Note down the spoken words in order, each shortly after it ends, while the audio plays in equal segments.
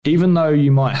even though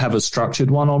you might have a structured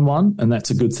one-on-one, and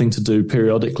that's a good thing to do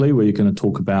periodically where you're going to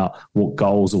talk about what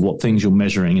goals or what things you're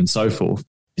measuring and so forth,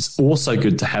 it's also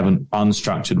good to have an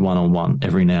unstructured one-on-one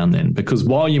every now and then, because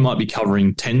while you might be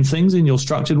covering 10 things in your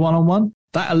structured one-on-one,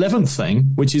 that 11th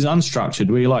thing, which is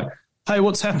unstructured, where you're like, hey,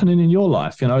 what's happening in your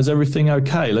life? Is everything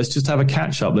okay? Let's just have a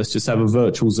catch up. Let's just have a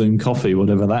virtual Zoom coffee,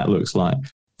 whatever that looks like.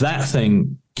 That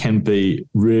thing can be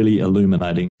really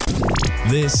illuminating.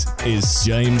 This is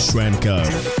James Schramko.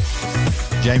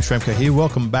 James Schramko here.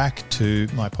 Welcome back to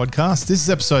my podcast. This is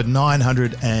episode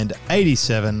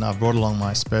 987. I've brought along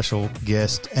my special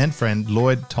guest and friend,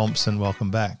 Lloyd Thompson. Welcome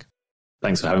back.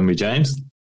 Thanks for having me, James.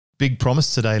 Big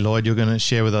promise today, Lloyd. You're going to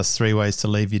share with us 3 ways to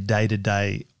leave your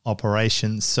day-to-day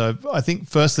operations. So I think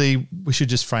firstly, we should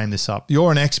just frame this up.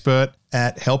 You're an expert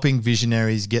at helping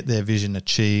visionaries get their vision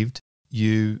achieved.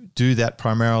 You do that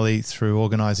primarily through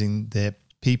organizing their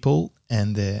people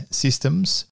and their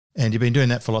systems. And you've been doing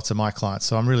that for lots of my clients.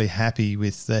 So I'm really happy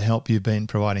with the help you've been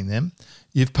providing them.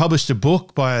 You've published a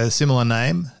book by a similar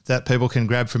name that people can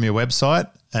grab from your website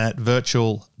at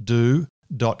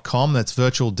virtualdo.com. That's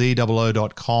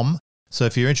virtualdo.com. So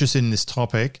if you're interested in this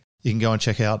topic, you can go and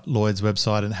check out Lloyd's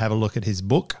website and have a look at his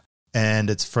book. And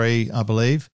it's free, I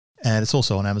believe. And it's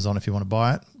also on Amazon if you want to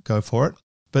buy it. Go for it.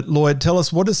 But Lloyd, tell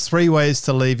us, what does 3 ways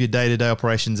to leave your day-to-day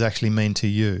operations actually mean to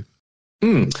you?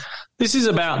 This is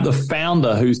about the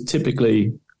founder who's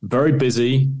typically very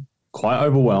busy, quite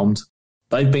overwhelmed.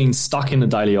 They've been stuck in the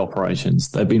daily operations.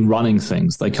 They've been running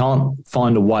things. They can't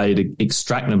find a way to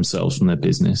extract themselves from their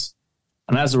business.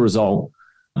 And as a result,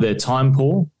 they're time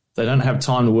poor. They don't have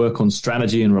time to work on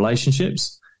strategy and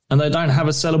relationships. And they don't have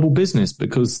a sellable business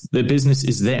because their business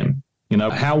is them.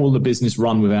 How will the business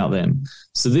run without them?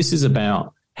 So this is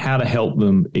about how to help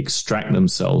them extract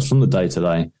themselves from the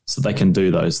day-to-day so they can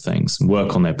do those things and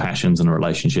work on their passions and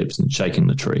relationships and shaking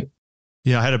the tree.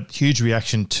 Yeah, I had a huge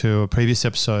reaction to a previous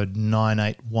episode,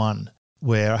 981,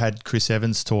 where I had Chris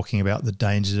Evans talking about the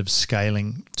dangers of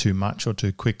scaling too much or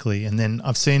too quickly. And then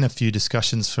I've seen a few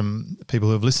discussions from people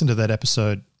who have listened to that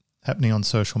episode happening on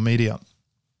social media.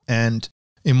 And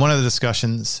in one of the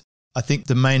discussions, I think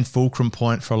the main fulcrum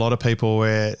point for a lot of people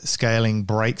where scaling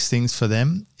breaks things for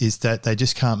them is that they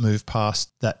just can't move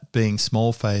past that being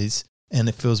small phase. And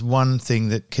if there's one thing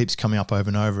that keeps coming up over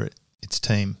and over, it's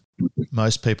team.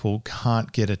 Most people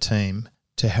can't get a team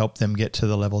to help them get to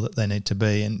the level that they need to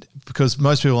be. And because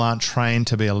most people aren't trained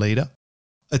to be a leader,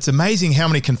 it's amazing how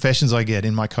many confessions I get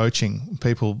in my coaching.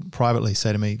 People privately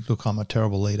say to me, look, I'm a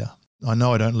terrible leader. I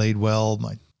know I don't lead well.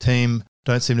 My team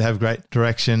don't seem to have great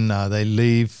direction. They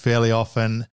leave fairly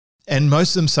often. And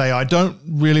most of them say, I don't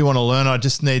really want to learn. I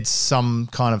just need some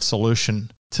kind of solution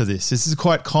to this. This is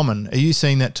quite common. Are you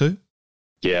seeing that too?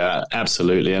 Yeah,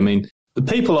 absolutely. The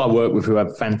people I work with who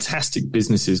have fantastic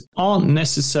businesses aren't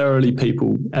necessarily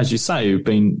people, as you say, who've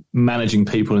been managing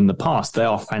people in the past. They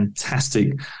are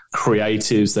fantastic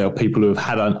creatives. They are people who have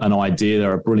had an idea.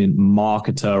 They're a brilliant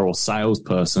marketer or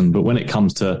salesperson. But when it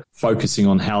comes to focusing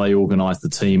on how they organize the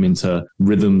team into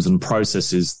rhythms and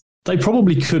processes, they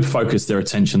probably could focus their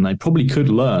attention. They probably could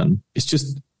learn. It's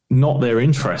just not their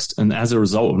interest. And as a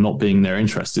result of not being their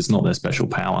interest, it's not their special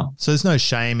power. So there's no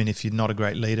shame in if you're not a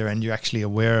great leader and you're actually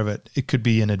aware of it. It could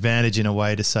be an advantage in a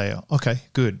way to say, okay,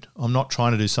 good. I'm not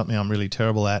trying to do something I'm really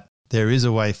terrible at. There is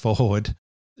a way forward.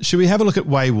 Should we have a look at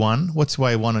way 1? What's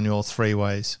way 1 on your 3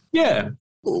 ways? Yeah.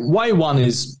 Way 1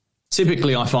 is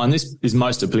typically, I find this is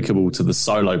most applicable to the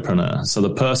solopreneur. So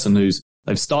the person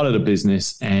they've started a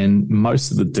business and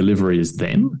most of the delivery is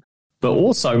them. But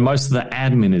also most of the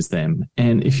admin is them.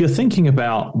 And if you're thinking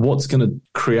about what's going to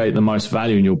create the most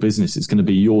value in your business, it's going to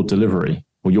be your delivery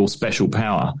or your special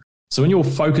power. So when you're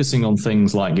focusing on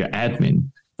things like your admin,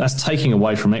 that's taking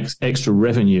away from extra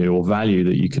revenue or value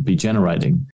that you could be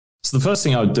generating. So the first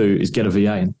thing I would do is get a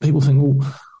VA. And people think,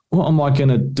 well, what am I going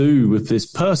to do with this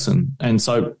person? And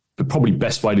so the probably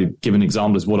best way to give an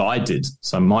example is what I did.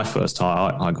 So my first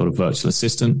hire, I got a virtual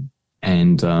assistant.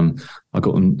 And I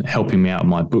got them helping me out with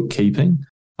my bookkeeping.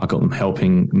 I got them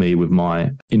helping me with my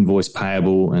invoice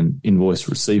payable and invoice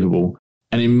receivable.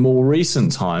 And in more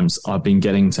recent times, I've been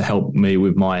getting to help me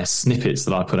with my snippets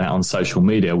that I put out on social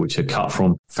media, which are cut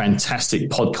from fantastic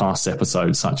podcast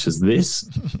episodes such as this.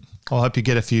 I hope you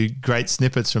get a few great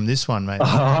snippets from this one, mate.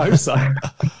 I hope so.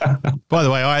 By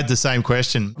the way, I had the same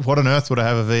question. What on earth would I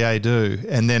have a VA do?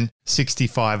 And then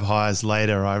 65 hires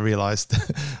later, I realized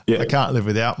I can't live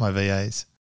without my VAs.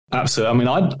 Absolutely.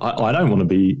 I don't want to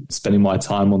be spending my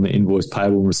time on the invoice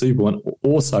payable and receivable. And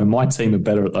also, my team are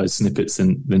better at those snippets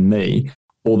than me.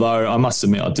 Although I must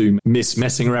admit, I do miss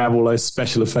messing around with all those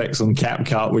special effects on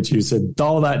CapCut, which you said,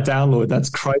 dial that down, Lloyd.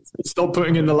 That's crazy. Stop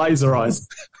putting in the laser eyes.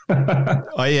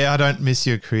 Oh, yeah, I don't miss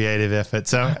your creative effort.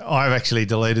 So I've actually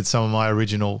deleted some of my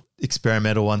original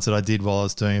experimental ones that I did while I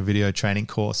was doing a video training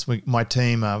course. My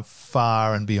team are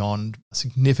far and beyond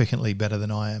significantly better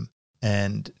than I am.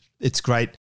 And it's great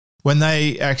when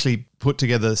they actually put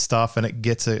together stuff and it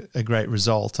gets a great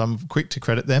result. I'm quick to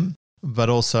credit them, but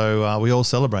also we all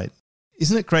celebrate.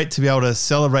 Isn't it great to be able to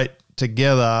celebrate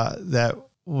together that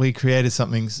we created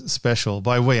something special?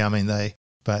 By we, I mean they,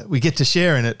 but we get to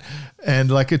share in it. And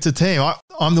like it's a team.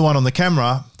 I'm the one on the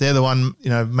camera. They're the one,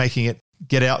 making it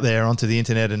get out there onto the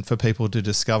internet and for people to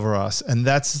discover us. And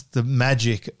that's the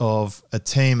magic of a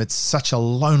team. It's such a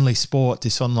lonely sport,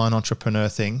 this online entrepreneur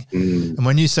thing. And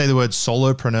when you say the word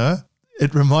solopreneur,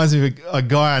 it reminds me of a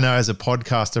guy I know has a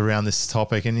podcast around this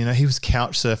topic. And, he was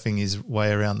couch surfing his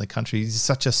way around the country. He's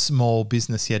such a small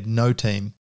business. He had no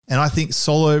team. And I think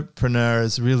solopreneur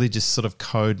is really just sort of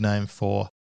code name for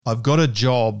I've got a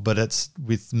job, but it's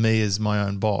with me as my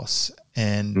own boss.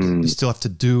 And you still have to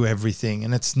do everything.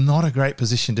 And it's not a great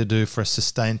position to do for a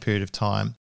sustained period of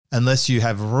time unless you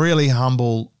have really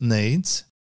humble needs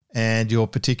and you're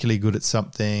particularly good at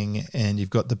something and you've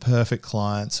got the perfect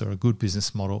clients or a good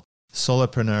business model.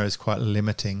 Solopreneur is quite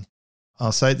limiting.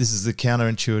 I'll say this is the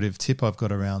counterintuitive tip I've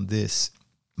got around this.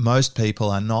 Most people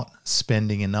are not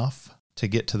spending enough to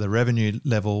get to the revenue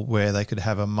level where they could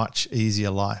have a much easier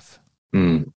life.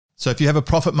 So if you have a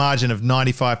profit margin of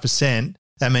 95%,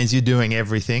 that means you're doing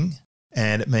everything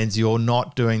and it means you're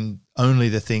not doing only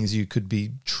the things you could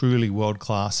be truly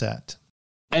world-class at.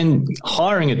 And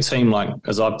hiring a team like,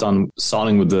 as I've done,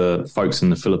 signing with the folks in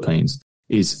the Philippines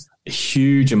is a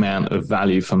huge amount of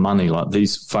value for money. Like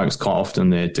these folks, quite often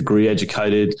they're degree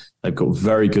educated, they've got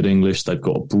very good English, they've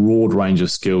got a broad range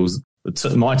of skills.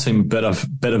 My team are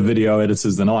better video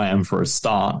editors than I am for a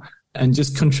start and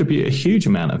just contribute a huge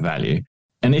amount of value.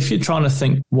 And if you're trying to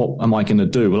think, what am I going to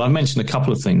do? Well, I've mentioned a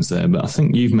couple of things there, but I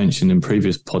think you've mentioned in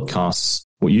previous podcasts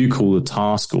what you call the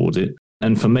task audit.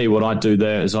 And for me, what I do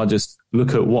there is I just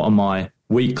look at what are my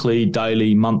weekly,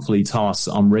 daily, monthly tasks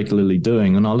that I'm regularly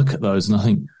doing. And I look at those and I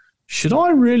think, should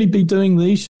I really be doing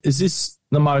these? Is this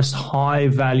the most high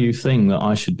value thing that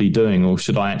I should be doing? Or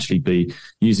should I actually be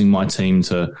using my team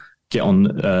to get on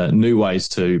new ways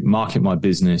to market my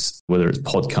business, whether it's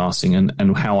podcasting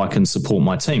and how I can support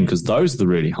my team? Because those are the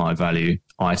really high value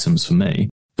items for me.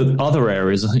 But other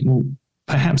areas, I think, well,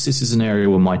 perhaps this is an area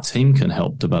where my team can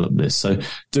help develop this. So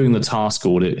doing the task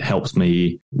audit helps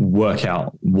me work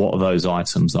out what are those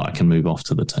items that I can move off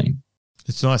to the team.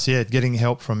 It's nice, yeah. Getting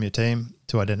help from your team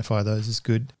to identify those is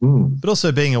good. But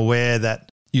also being aware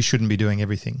that you shouldn't be doing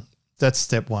everything. That's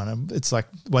step one. It's like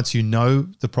once you know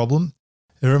the problem,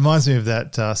 it reminds me of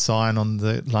that sign on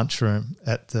the lunchroom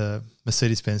at the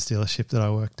Mercedes-Benz dealership that I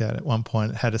worked at one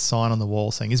point. It had a sign on the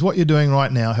wall saying, is what you're doing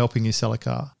right now helping you sell a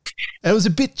car? It was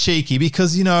a bit cheeky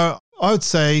because, I would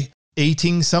say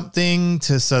eating something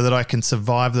so that I can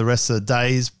survive the rest of the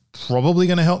day is probably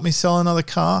going to help me sell another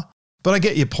car. But I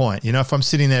get your point. If I'm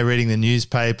sitting there reading the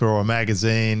newspaper or a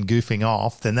magazine, goofing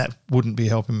off, then that wouldn't be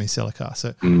helping me sell a car.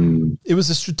 So it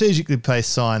was a strategically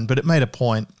placed sign, but it made a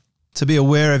point to be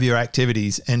aware of your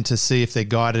activities and to see if they're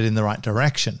guided in the right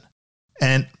direction.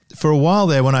 And for a while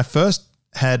there, when I first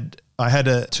had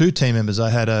two team members. I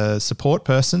had a support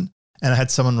person and I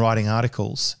had someone writing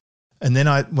articles. And then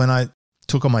when I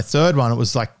took on my third one, it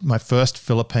was like my first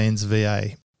Philippines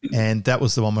VA. And that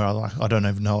was the one where I don't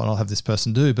even know what I'll have this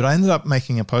person do. But I ended up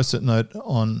making a Post-it note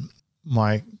on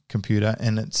my computer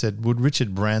and it said, would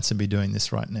Richard Branson be doing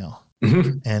this right now?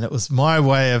 And it was my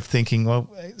way of thinking, well,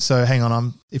 so hang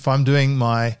on, if I'm doing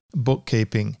my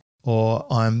bookkeeping or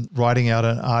I'm writing out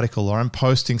an article or I'm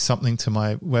posting something to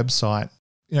my website,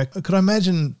 could I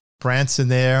imagine Branson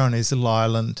there on his little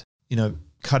island,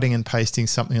 cutting and pasting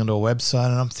something onto a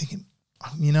website? And I'm thinking,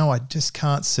 I just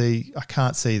can't see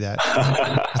that.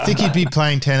 I think he'd be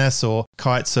playing tennis or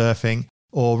kite surfing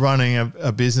or running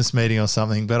a business meeting or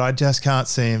something, but I just can't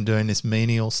see him doing this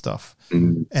menial stuff.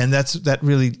 And that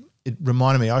really, it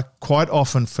reminded me, I quite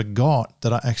often forgot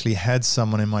that I actually had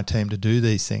someone in my team to do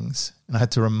these things. And I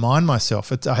had to remind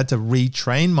myself, I had to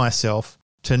retrain myself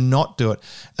to not do it.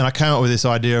 And I came up with this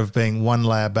idea of being one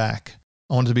layer back.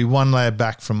 I wanted to be one layer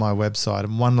back from my website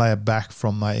and one layer back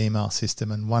from my email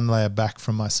system and one layer back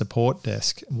from my support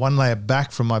desk, one layer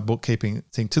back from my bookkeeping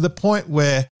thing, to the point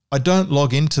where I don't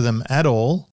log into them at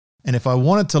all. And if I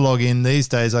wanted to log in these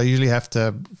days, I usually have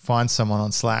to find someone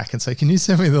on Slack and say, can you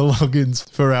send me the logins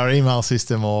for our email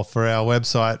system or for our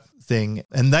website thing?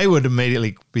 And they would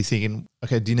immediately be thinking,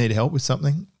 okay, do you need help with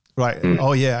something? Right.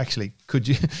 Oh, yeah, actually, could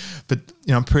you? But,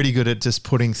 I'm pretty good at just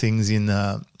putting things in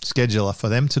the scheduler for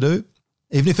them to do.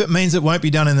 Even if it means it won't be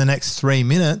done in the next 3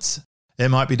 minutes, it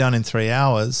might be done in 3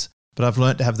 hours. But I've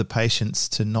learned to have the patience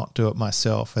to not do it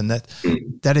myself. And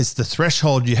that is the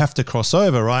threshold you have to cross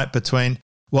over, right? Between,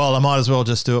 well, I might as well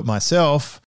just do it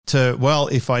myself to, well,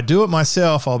 if I do it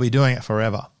myself, I'll be doing it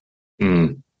forever.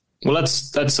 Well,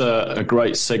 that's a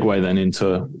great segue then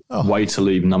into way to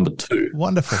leave number 2.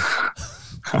 Wonderful.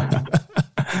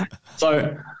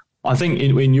 So I think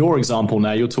in your example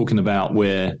now, you're talking about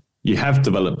where you have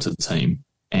developed a team.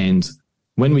 And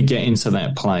when we get into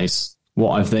that place,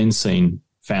 what I've then seen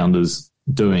founders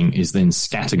doing is then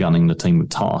scattergunning the team with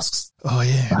tasks. Oh,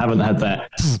 yeah. I haven't had that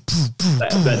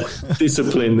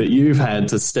discipline that you've had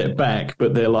to step back,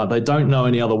 but they're like, they don't know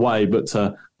any other way but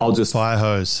to, I'll just fire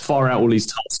hose, fire out all these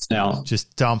tasks now.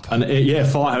 Just dump. And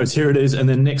fire hose, here it is. And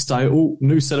then next day,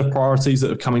 new set of priorities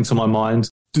that are coming to my mind,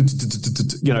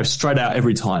 straight out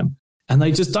every time. And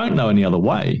they just don't know any other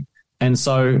way. And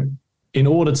so in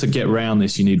order to get around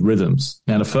this, you need rhythms.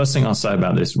 Now, the first thing I'll say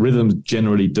about this, rhythms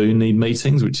generally do need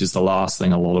meetings, which is the last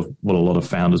thing a lot of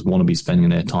founders want to be spending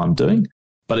their time doing.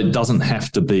 But it doesn't have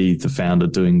to be the founder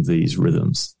doing these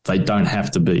rhythms. They don't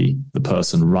have to be the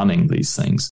person running these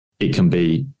things. It can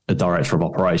be a director of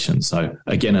operations. So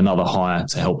again, another hire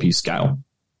to help you scale.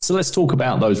 So let's talk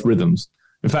about those rhythms.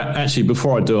 In fact, actually,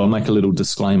 before I do, I'll make a little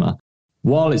disclaimer.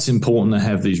 While it's important to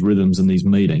have these rhythms and these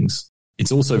meetings,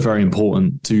 it's also very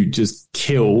important to just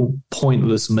kill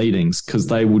pointless meetings because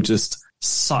they will just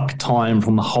suck time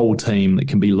from the whole team that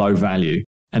can be low value.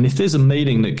 And if there's a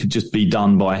meeting that could just be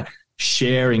done by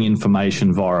sharing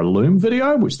information via a Loom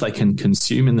video, which they can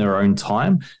consume in their own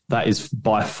time, that is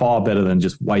by far better than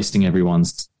just wasting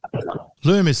everyone's time.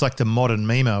 Loom is like the modern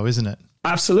Memo, isn't it?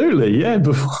 Absolutely, yeah.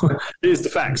 Here's the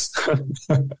facts.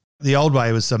 The old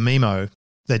way was a Memo.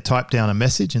 They'd type down a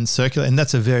message and circulate, and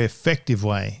that's a very effective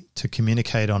way to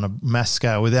communicate on a mass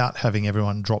scale without having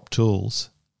everyone drop tools.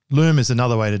 Loom is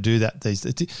another way to do that.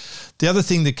 The other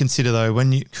thing to consider, though,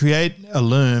 when you create a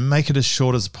Loom, make it as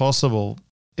short as possible.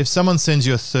 If someone sends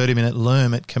you a 30-minute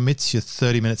Loom, it commits you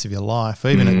 30 minutes of your life.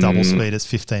 Even at double speed, it's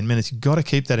 15 minutes. You've got to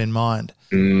keep that in mind.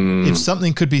 If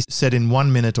something could be said in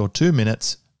 1 minute or 2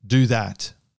 minutes, do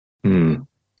that.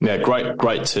 Yeah,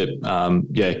 great tip.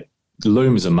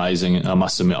 Loom is amazing. I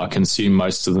must admit, I consume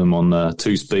most of them on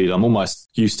 2-speed. I'm almost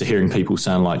used to hearing people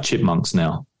sound like chipmunks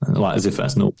now, like as if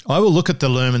that's normal. I will look at the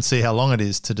Loom and see how long it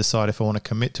is to decide if I want to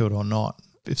commit to it or not.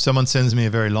 If someone sends me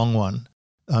a very long one,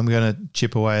 I'm going to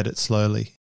chip away at it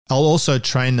slowly. I'll also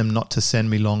train them not to send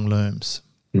me long Looms.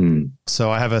 So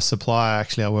I have a supplier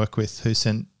actually I work with who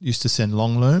used to send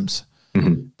long Looms.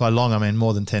 By long, I mean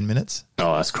more than 10 minutes.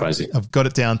 Oh, that's crazy. I've got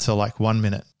it down to like 1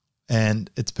 minute. And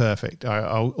it's perfect.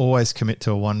 I'll always commit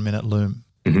to a 1 minute Loom.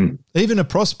 Even a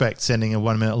prospect sending a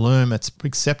 1 minute Loom, it's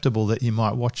acceptable that you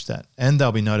might watch that. And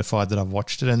they'll be notified that I've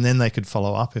watched it. And then they could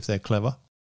follow up if they're clever.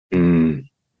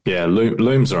 Yeah,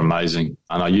 Looms are amazing.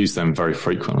 And I use them very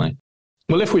frequently.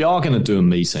 Well, if we are going to do a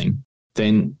meeting,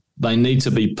 then they need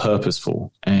to be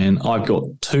purposeful. And I've got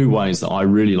 2 ways that I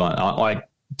really like. I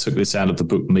took this out of the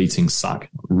book Meetings Suck.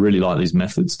 I really like these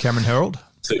methods. Cameron Herold?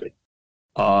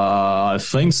 I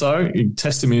think so. You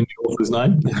tested me in the author's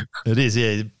name. It is,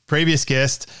 yeah. Previous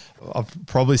guest, I've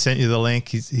probably sent you the link.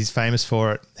 He's famous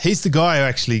for it. He's the guy who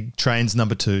actually trains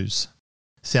number 2s.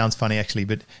 Sounds funny, actually,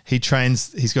 but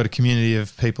he's got a community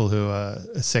of people who are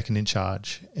second in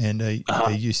charge, and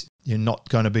you're not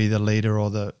going to be the leader or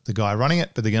the guy running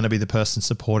it, but they're going to be the person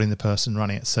supporting the person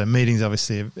running it. So meetings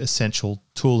obviously an essential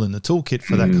tool in the toolkit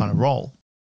for that kind of role.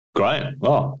 Great.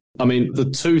 Well, I mean, the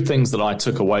 2 things that I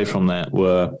took away from that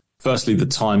were, firstly, the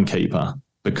timekeeper,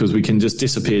 because we can just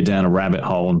disappear down a rabbit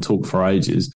hole and talk for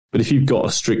ages. But if you've got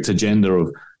a strict agenda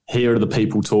of here are the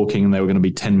people talking and they were going to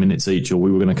be 10 minutes each, or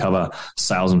we were going to cover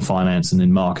sales and finance and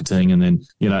then marketing and then,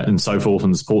 and so forth,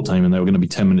 and the support team, and they were going to be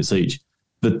 10 minutes each.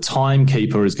 The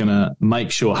timekeeper is going to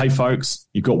make sure, hey, folks,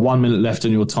 you've got 1 minute left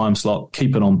in your time slot.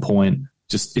 Keep it on point.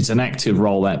 It's an active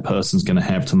role that person's going to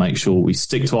have to make sure we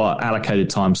stick to our allocated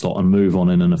time slot and move on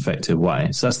in an effective way.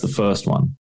 So that's the first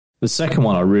one. The second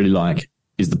one I really like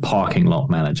is the parking lot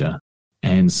manager.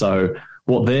 And so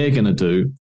what they're going to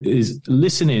do is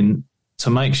listen in to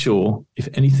make sure if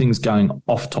anything's going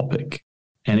off topic.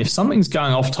 And if something's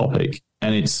going off topic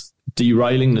and it's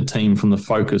derailing the team from the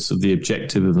focus of the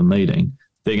objective of the meeting,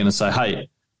 they're going to say, hey,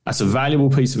 that's a valuable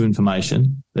piece of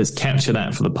information. Let's capture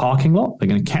that for the parking lot. They're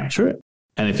going to capture it.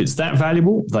 And if it's that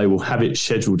valuable, they will have it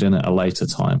scheduled in at a later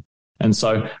time. And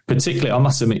so particularly, I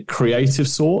must admit, creative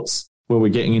sorts where we're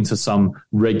getting into some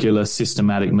regular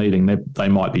systematic meeting, they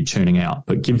might be tuning out,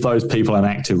 but give those people an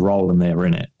active role and they're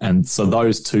in it. And so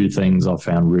those two things I've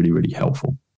found really, really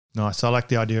helpful. Nice. I like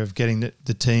the idea of getting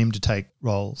the team to take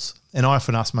roles. And I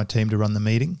often ask my team to run the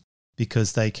meeting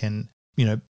because they can,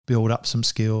 build up some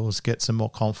skills, get some more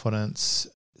confidence,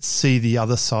 see the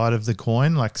other side of the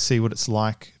coin, like see what it's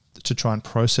like to try and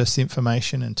process the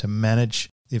information and to manage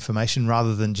the information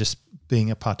rather than just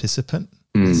being a participant.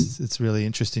 It's really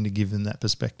interesting to give them that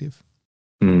perspective.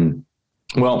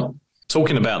 Well,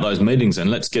 talking about those meetings,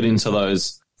 and let's get into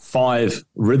those 5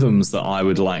 rhythms that I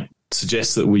would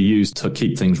suggest that we use to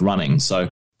keep things running. So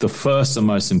the first and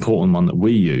most important one that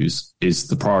we use is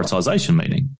the prioritization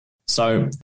meeting. So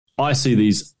I see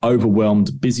these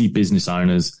overwhelmed, busy business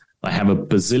owners. They have a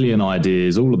bazillion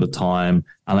ideas all of the time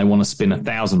and they want to spin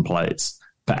 1,000 plates.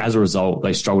 But as a result,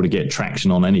 they struggle to get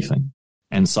traction on anything.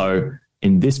 And so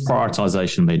in this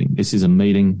prioritization meeting, this is a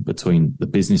meeting between the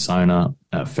business owner,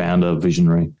 founder,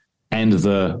 visionary, and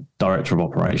the director of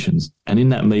operations. And in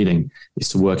that meeting is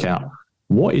to work out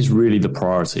what is really the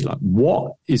priority? Like,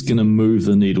 what is going to move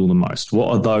the needle the most? What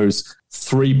are those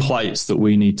 3 plates that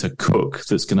we need to cook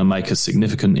that's going to make a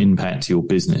significant impact to your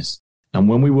business? And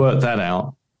when we work that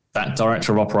out, that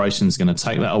director of operations is going to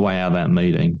take that away out of that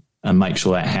meeting and make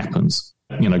sure that happens.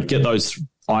 Get those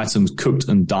items cooked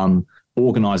and done,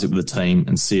 organize it with the team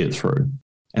and see it through.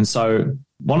 And so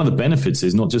one of the benefits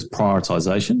is not just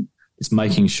prioritization, it's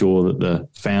making sure that the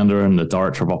founder and the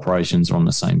director of operations are on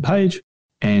the same page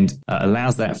and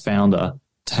allows that founder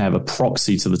to have a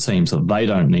proxy to the team so that they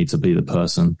don't need to be the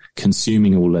person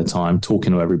consuming all their time,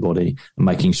 talking to everybody and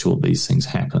making sure these things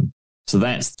happen. So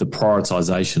that's the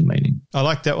prioritization meeting. I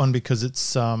like that one because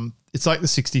it's like the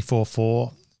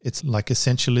 64-4. It's like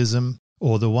essentialism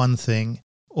or the one thing.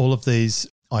 All of these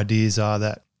ideas are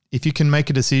that if you can make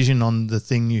a decision on the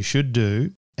thing you should do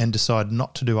and decide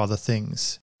not to do other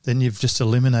things, then you've just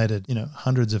eliminated,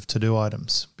 hundreds of to-do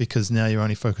items because now you're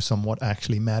only focused on what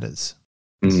actually matters.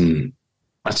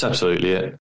 That's absolutely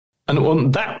it.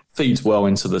 And that feeds well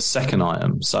into the second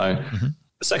item. So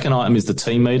the second item is the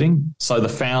team meeting. So the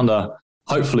founder,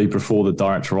 hopefully before the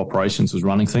director of operations was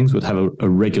running things, would have a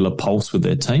regular pulse with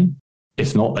their team.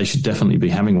 If not, they should definitely be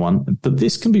having one. But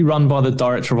this can be run by the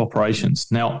director of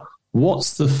operations. Now,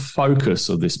 what's the focus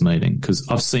of this meeting? Because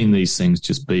I've seen these things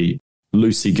just be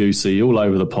loosey-goosey all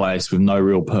over the place with no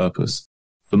real purpose.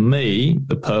 For me,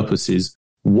 the purpose is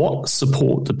what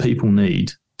support do people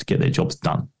need to get their jobs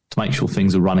done, to make sure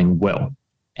things are running well.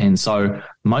 And so the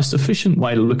most efficient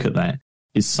way to look at that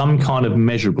is some kind of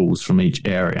measurables from each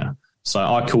area. So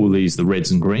I call these the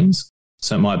reds and greens.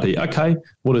 So it might be, okay,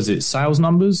 what is it? Sales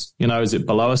numbers? Is it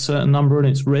below a certain number and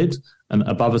it's red and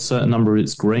above a certain number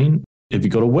it's green? Have you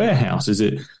got a warehouse? Is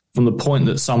it from the point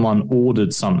that someone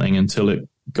ordered something until it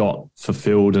got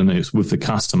fulfilled and it's with the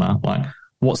customer? Like,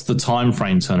 what's the time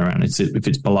frame turnaround? If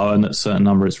it's below a certain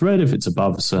number, it's red. If it's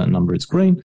above a certain number, it's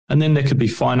green. And then there could be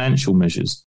financial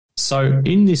measures. So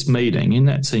in this meeting, in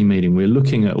that team meeting, we're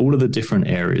looking at all of the different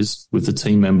areas with the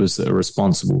team members that are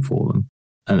responsible for them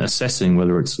and assessing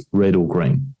whether it's red or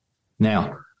green.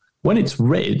 Now, when it's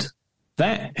red,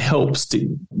 that helps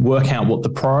to work out what the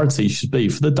priority should be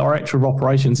for the director of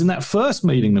operations in that first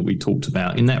meeting that we talked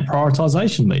about, in that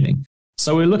prioritization meeting.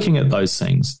 So we're looking at those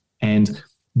things, and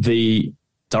the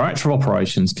director of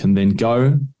operations can then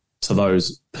go to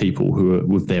those people who are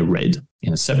with their red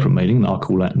in a separate meeting. I'll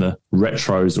call that the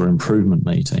retros or improvement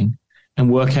meeting,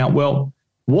 and work out, well,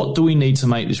 what do we need to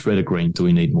make this red or green? Do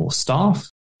we need more staff?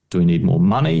 Do we need more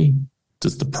money?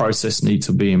 Does the process need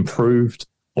to be improved?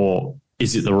 Or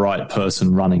is it the right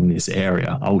person running this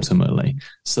area ultimately?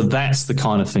 So that's the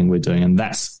kind of thing we're doing. And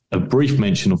that's a brief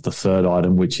mention of the third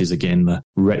item, which is, again, the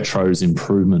retros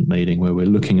improvement meeting, where we're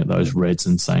looking at those reds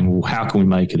and saying, well, how can we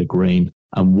make it a green?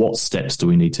 And what steps do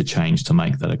we need to change to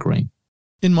make that a green?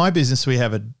 In my business, we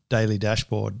have a daily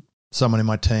dashboard. Someone in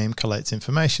my team collates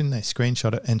information, they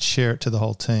screenshot it and share it to the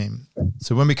whole team.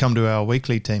 So when we come to our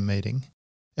weekly team meeting,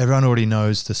 everyone already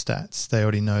knows the stats. They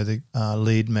already know the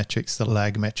lead metrics, the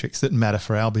lag metrics that matter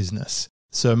for our business.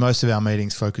 So most of our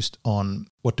meetings focused on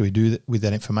what do we do with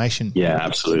that information. Yeah,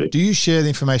 absolutely. Do you share the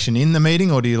information in the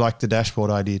meeting, or do you like the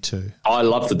dashboard idea too? I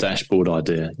love the dashboard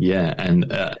idea, yeah.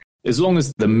 And as long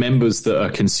as the members that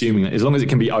are consuming it, as long as it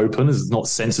can be open, as it's not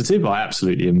sensitive, I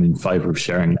absolutely am in favour of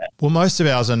sharing that. Well, most of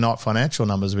ours are not financial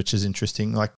numbers, which is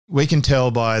interesting. Like, we can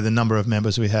tell by the number of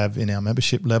members we have in our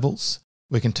membership levels.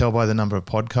 We can tell by the number of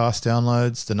podcast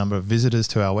downloads, the number of visitors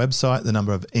to our website, the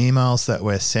number of emails that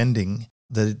we're sending,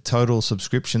 the total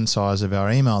subscription size of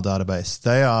our email database.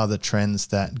 They are the trends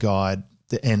that guide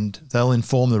the end. They'll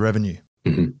inform the revenue.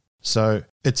 Mm-hmm. So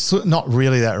it's not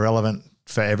really that relevant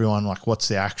for everyone, like what's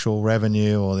the actual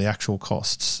revenue or the actual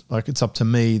costs. Like it's up to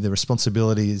me. The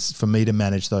responsibility is for me to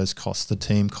manage those costs, the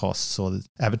team costs or the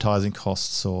advertising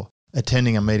costs or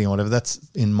attending a meeting or whatever. That's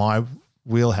in my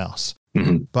wheelhouse.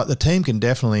 Mm-hmm. But the team can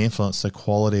definitely influence the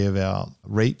quality of our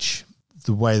reach,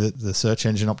 the way that the search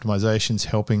engine optimization is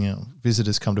helping our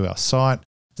visitors come to our site,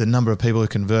 the number of people who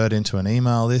convert into an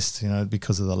email list,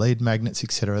 because of the lead magnets,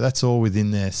 et cetera. That's all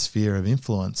within their sphere of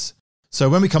influence. So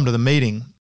when we come to the meeting,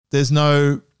 there's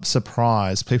no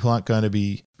surprise. People aren't going to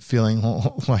be feeling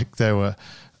like they were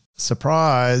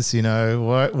surprised,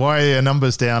 why are your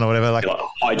numbers down or whatever. Like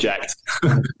hijacked,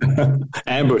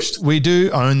 ambushed. We do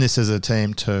own this as a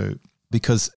team too,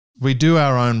 because we do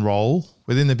our own role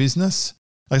within the business.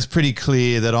 It's pretty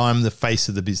clear that I'm the face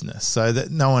of the business, so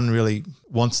that no one really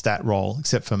wants that role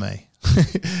except for me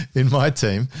in my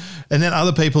team. And then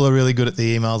other people are really good at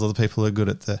the emails, other people are good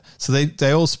at so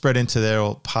they all spread into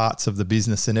their parts of the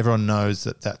business, and everyone knows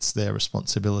that that's their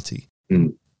responsibility.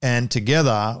 Mm. And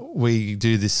together we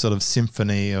do this sort of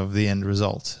symphony of the end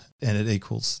result, and it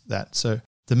equals that. So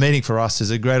the meeting for us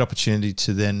is a great opportunity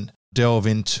to then delve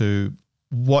into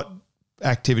what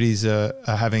activities are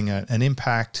having an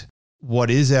impact.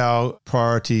 What is our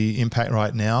priority impact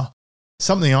right now?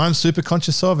 Something I'm super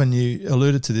conscious of, and you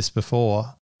alluded to this before,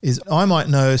 is I might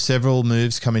know several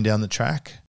moves coming down the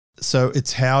track. So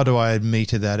it's how do I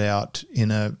meter that out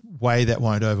in a way that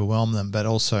won't overwhelm them, but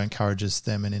also encourages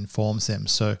them and informs them.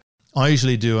 So I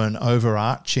usually do an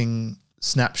overarching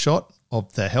snapshot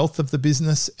of the health of the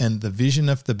business and the vision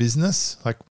of the business.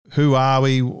 Like, who are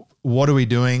we? What are we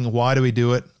doing? Why do we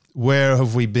do it? Where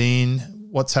have we been?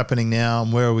 What's happening now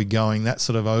and where are we going? That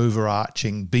sort of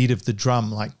overarching beat of the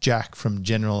drum, like Jack from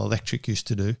General Electric used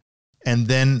to do. And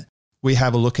then we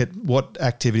have a look at what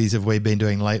activities have we been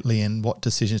doing lately and what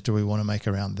decisions do we want to make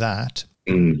around that.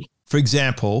 Mm. For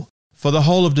example, for the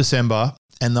whole of December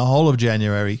and the whole of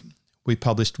January, we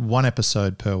published 1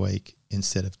 episode per week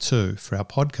instead of 2 for our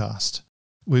podcast.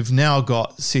 We've now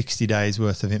got 60 days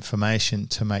worth of information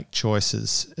to make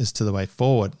choices as to the way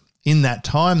forward. In that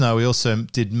time, though, we also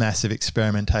did massive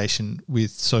experimentation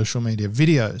with social media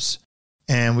videos,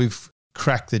 and we've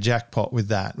cracked the jackpot with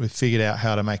that. We've figured out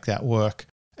how to make that work.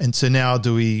 And so now,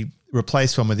 do we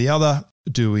replace one with the other?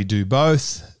 Do we do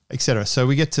both, etc.? So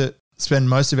we get to spend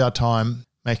most of our time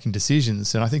making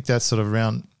decisions, and I think that's sort of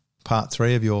around part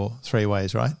 3 of your 3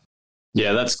 ways, right?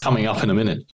 Yeah, that's coming up in a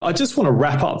minute. I just want to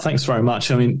wrap up. Thanks very much.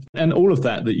 And all of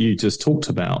that you just talked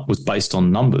about was based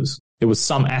on numbers. It was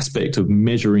some aspect of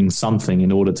measuring something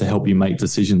in order to help you make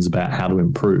decisions about how to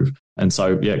improve. And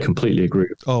so, yeah, completely agree.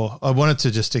 Oh, I wanted to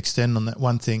just extend on that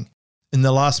one thing. In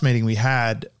the last meeting we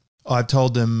had, I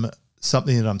told them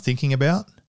something that I'm thinking about,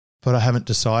 but I haven't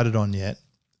decided on yet.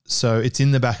 So it's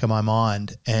in the back of my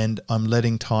mind and I'm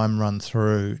letting time run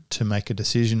through to make a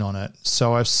decision on it.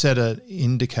 So I've set an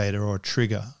indicator or a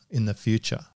trigger in the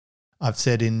future. I've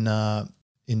said in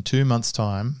 2 months'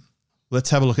 time,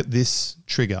 let's have a look at this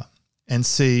trigger and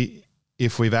see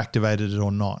if we've activated it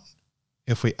or not.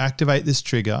 If we activate this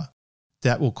trigger,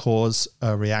 that will cause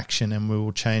a reaction and we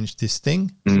will change this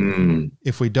thing. Mm.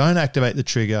 If we don't activate the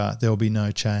trigger, there will be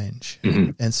no change.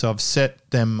 Mm-hmm. And so I've set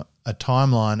them a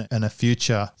timeline and a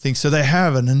future thing. So they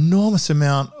have an enormous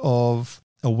amount of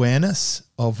awareness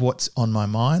of what's on my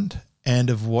mind and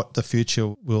of what the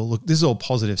future will look. This is all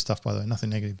positive stuff, by the way,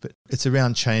 nothing negative, but it's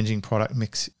around changing product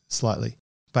mix slightly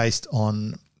based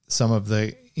on some of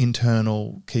the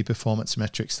internal key performance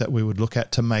metrics that we would look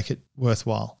at to make it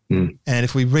worthwhile. Mm. And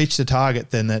if we reach the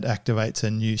target, then that activates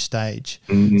a new stage.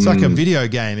 It's like a video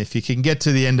game. If you can get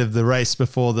to the end of the race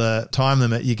before the time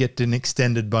limit, you get an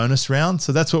extended bonus round.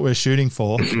 So that's what we're shooting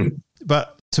for.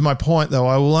 But to my point, though,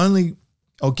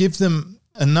 I'll give them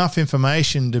enough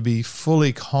information to be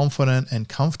fully confident and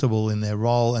comfortable in their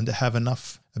role and to have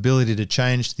enough ability to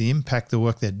change the impact the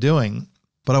work they're doing.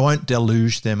 But I won't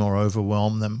deluge them or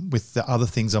overwhelm them with the other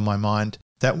things on my mind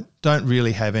that don't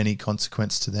really have any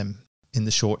consequence to them in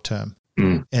the short term.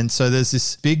 Mm. And so there's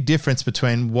this big difference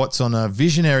between what's on a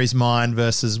visionary's mind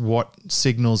versus what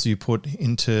signals you put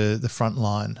into the front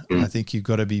line. Mm. I think you've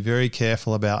got to be very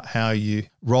careful about how you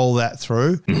roll that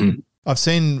through. Mm-hmm. I've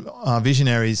seen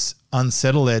visionaries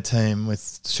unsettle their team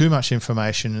with too much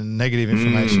information and negative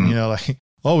information, like,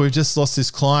 oh, we've just lost this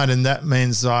client and that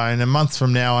means in a month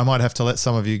from now I might have to let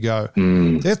some of you go.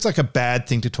 Mm. That's like a bad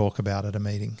thing to talk about at a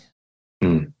meeting.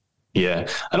 Mm. Yeah.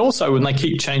 And also when they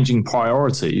keep changing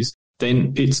priorities,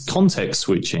 then it's context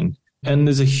switching. And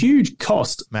there's a huge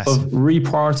cost Massive. of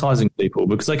reprioritizing people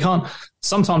because they can't.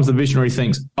 Sometimes the visionary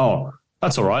thinks, oh,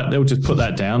 That's all right. They'll just put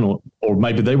that down, or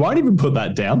maybe they won't even put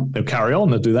that down. They'll carry on.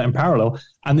 They'll do that in parallel,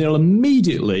 and they'll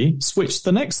immediately switch to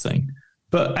the next thing.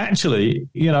 But actually,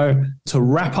 to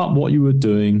wrap up what you were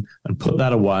doing and put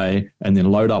that away and then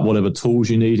load up whatever tools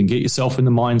you need and get yourself in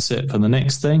the mindset for the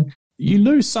next thing, you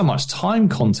lose so much time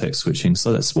context switching.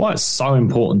 So that's why it's so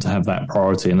important to have that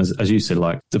priority. And as you said,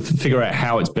 like to figure out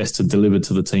how it's best to deliver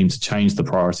to the team to change the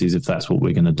priorities if that's what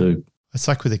we're going to do. It's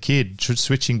like with a kid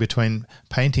switching between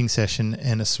painting session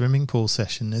and a swimming pool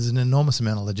session. There's an enormous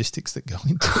amount of logistics that go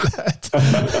into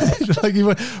that.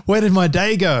 Like, where did my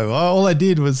day go? All I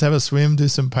did was have a swim, do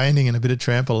some painting and a bit of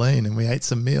trampoline, and we ate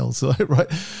some meals. Right?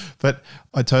 But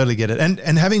I totally get it. And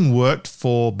having worked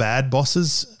for bad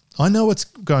bosses, I know what's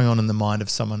going on in the mind of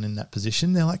someone in that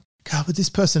position. They're like, God, would this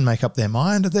person make up their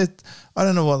mind? I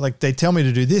don't know what, like they tell me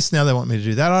to do this, now they want me to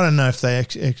do that. I don't know if they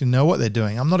actually know what they're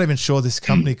doing. I'm not even sure this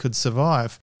company could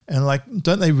survive. And like,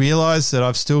 don't they realize that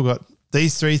I've still got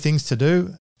these 3 things to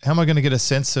do? How am I going to get a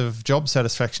sense of job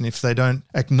satisfaction if they don't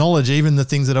acknowledge even the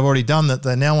things that I've already done, that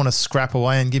they now want to scrap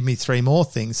away and give me 3 more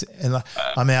things? And like,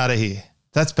 I'm out of here.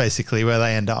 That's basically where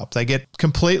they end up. They get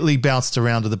completely bounced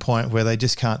around to the point where they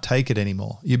just can't take it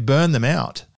anymore. You burn them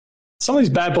out. Some of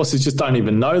these bad bosses just don't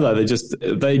even know, though.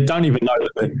 They don't even know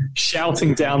that they're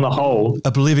shouting down the hole.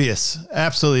 Oblivious.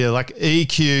 Absolutely. Like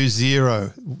EQ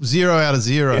 0. 0 out of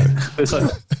 0. Yeah. It's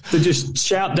like, they just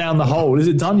shout down the hole. Is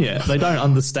it done yet? They don't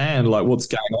understand like what's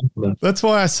going on for them. That's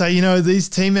why I say, these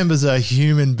team members are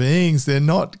human beings. They're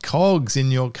not cogs in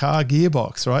your car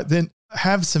gearbox, right? Then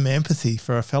have some empathy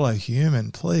for a fellow human,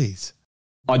 please.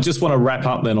 I just want to wrap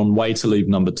up then on way to leave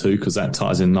number 2, because that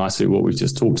ties in nicely with what we've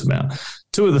just talked about.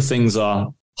 2 of the things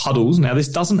are huddles. Now, this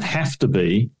doesn't have to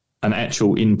be an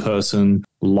actual in-person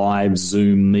live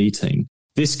Zoom meeting.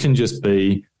 This can just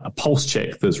be a pulse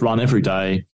check that's run every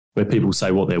day where people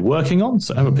say what they're working on.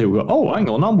 So other people go, oh, hang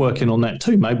on, I'm working on that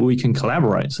too. Maybe we can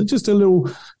collaborate. So just a little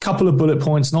couple of bullet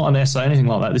points, not an essay, anything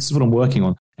like that. This is what I'm working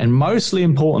on. And mostly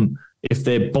important, if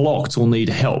they're blocked or need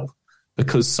help,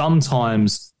 because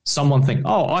sometimes someone think,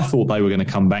 oh, I thought they were going to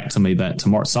come back to me that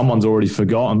tomorrow. Someone's already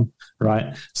forgotten,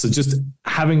 right? So just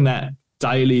having that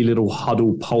daily little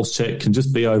huddle pulse check can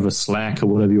just be over Slack or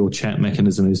whatever your chat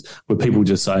mechanism is, where people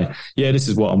just say, yeah, this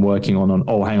is what I'm working on.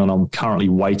 Oh, hang on, I'm currently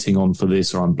waiting on for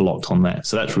this, or I'm blocked on that.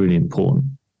 So that's really important.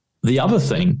 The other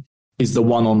thing is the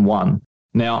one-on-one.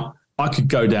 Now, I could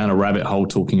go down a rabbit hole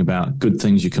talking about good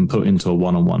things you can put into a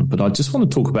one-on-one, but I just want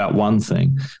to talk about one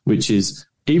thing, which is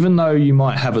even though you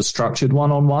might have a structured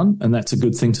one-on-one, and that's a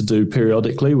good thing to do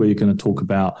periodically where you're going to talk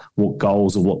about what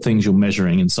goals or what things you're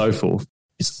measuring and so forth,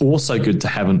 it's also good to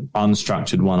have an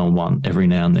unstructured one-on-one every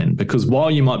now and then, because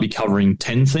while you might be covering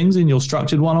 10 things in your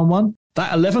structured one-on-one,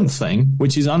 that 11th thing,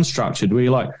 which is unstructured, where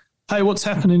you're like, hey, what's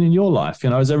happening in your life?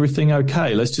 Is everything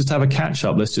okay? Let's just have a catch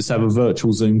up. Let's just have a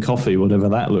virtual Zoom coffee, whatever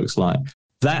that looks like.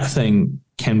 That thing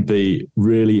can be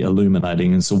really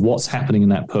illuminating. And so what's happening in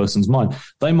that person's mind?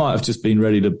 They might have just been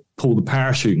ready to pull the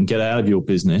parachute and get out of your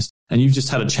business, and you've just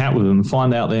had a chat with them and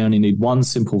find out they only need one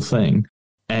simple thing,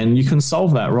 and you can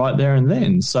solve that right there and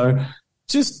then. So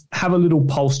just have a little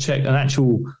pulse check, an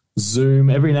actual Zoom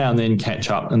every now and then, catch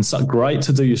up. And so great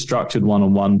to do your structured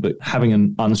one-on-one, but having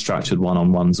an unstructured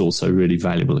one-on-one is also really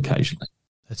valuable occasionally.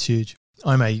 That's huge.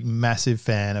 I'm a massive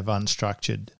fan of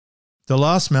unstructured. The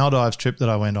last Maldives trip that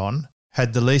I went on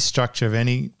had the least structure of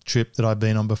any trip that I've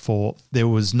been on before. There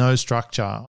was no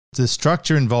structure. The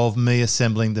structure involved me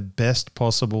assembling the best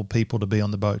possible people to be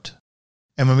on the boat.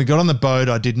 And when we got on the boat,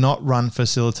 I did not run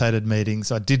facilitated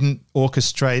meetings. I didn't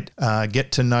orchestrate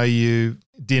get to know you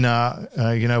dinner,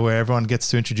 where everyone gets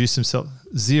to introduce themselves.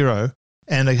 Zero.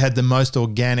 And I had the most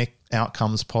organic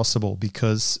outcomes possible,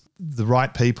 because the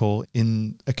right people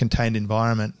in a contained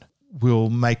environment will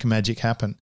make magic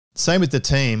happen. Same with the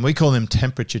team. We call them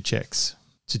temperature checks,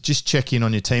 to just check in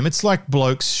on your team. It's like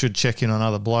blokes should check in on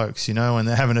other blokes, when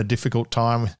they're having a difficult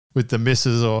time with the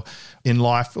missus or in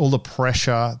life, all the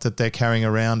pressure that they're carrying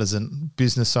around as a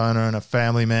business owner and a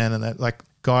family man, and that, like,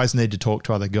 guys need to talk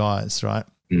to other guys, right?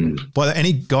 But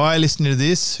any guy listening to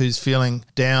this who's feeling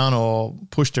down or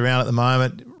pushed around at the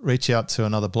moment, reach out to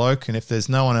another bloke. And if there's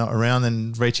no one around,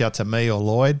 then reach out to me or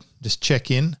Lloyd. Just check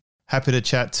in. Happy to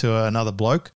chat to another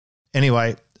bloke.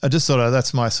 Anyway, I just thought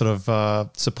that's my sort of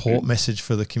support message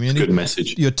for the community. Good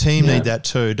message. Your team need that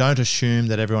too. Don't assume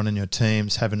that everyone in your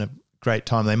team's having a great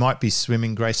time. They might be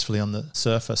swimming gracefully on the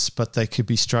surface, but they could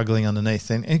be struggling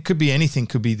underneath. And it could be anything. It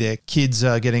could be their kids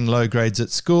are getting low grades at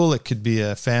school. It could be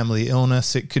a family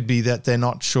illness. It could be that they're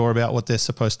not sure about what they're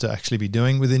supposed to actually be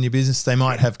doing within your business. They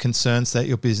might have concerns that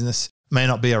your business may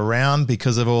not be around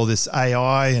because of all this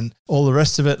AI and all the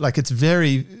rest of it. Like, it's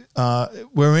very,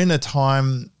 we're in a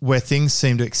time where things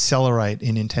seem to accelerate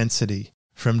in intensity,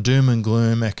 from doom and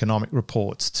gloom economic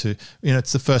reports to,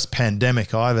 it's the first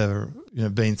pandemic I've ever,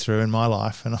 been through in my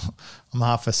life, and I'm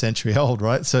half a century old,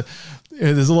 right? So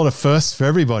there's a lot of firsts for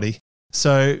everybody.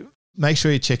 So make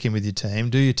sure you check in with your team,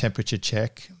 do your temperature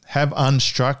check, have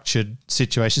unstructured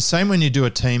situations. Same when you do a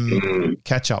team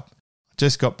catch up.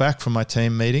 Just got back from my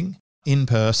team meeting in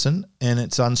person, and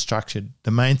it's unstructured.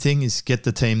 The main thing is get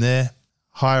the team there,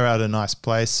 hire out a nice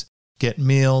place, get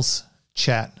meals,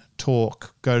 chat,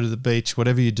 talk, go to the beach,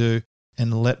 whatever you do,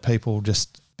 and let people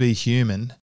just be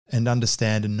human and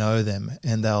understand and know them,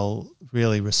 and they'll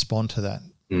really respond to that.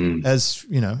 As,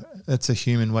 that's a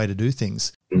human way to do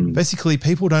things. Basically,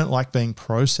 people don't like being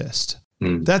processed.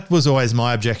 That was always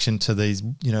my objection to these,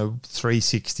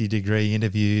 360-degree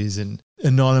interviews and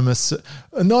anonymous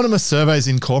surveys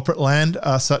in corporate land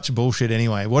are such bullshit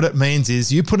anyway. What it means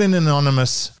is you put in an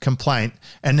anonymous complaint,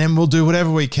 and then we'll do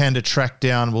whatever we can to track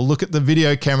down. We'll look at the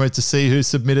video camera to see who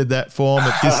submitted that form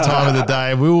at this time of the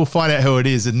day. We will find out who it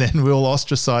is, and then we'll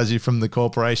ostracize you from the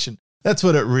corporation. That's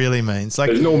what it really means. Like,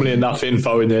 there's normally enough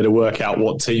info in there to work out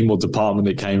what team or department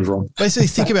it came from. Basically,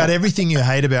 think about everything you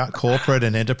hate about corporate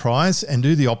and enterprise and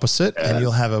do the opposite, and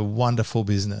you'll have a wonderful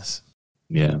business.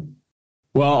 Yeah.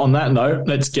 Well, on that note,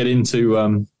 let's get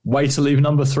into way to leave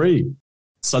number 3.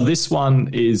 So this one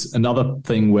is another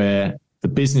thing where the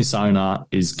business owner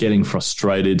is getting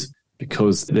frustrated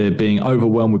because they're being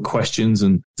overwhelmed with questions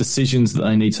and decisions that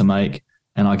they need to make.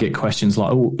 And I get questions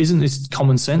like, oh, isn't this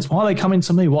common sense? Why are they coming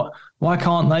to me? Why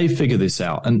can't they figure this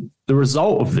out? And the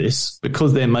result of this,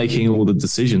 because they're making all the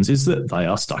decisions, is that they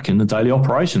are stuck in the daily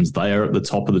operations. They are at the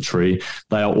top of the tree.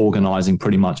 They are organizing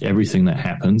pretty much everything that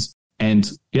happens. And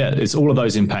yeah, it's all of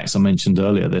those impacts I mentioned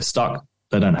earlier. They're stuck.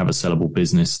 They don't have a sellable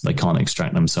business. They can't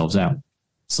extract themselves out.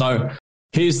 So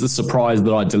here's the surprise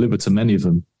that I deliver to many of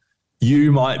them.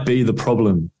 You might be the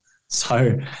problem.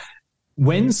 So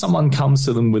when someone comes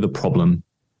to them with a problem,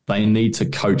 they need to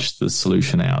coach the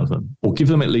solution out of them, or give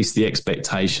them at least the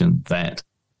expectation that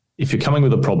if you're coming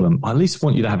with a problem, I at least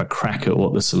want you to have a crack at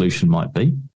what the solution might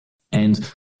be.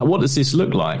 And what does this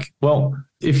look like? Well,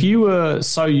 if you were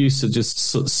so used to just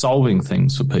solving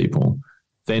things for people,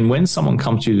 then when someone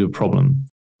comes to you with a problem,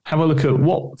 have a look at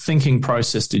what thinking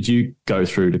process did you go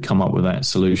through to come up with that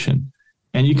solution.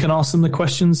 And you can ask them the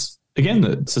questions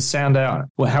again, to sound out,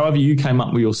 well, however you came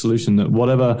up with your solution, that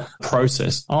whatever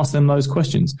process, ask them those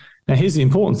questions. Now, here's the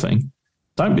important thing.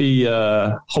 Don't be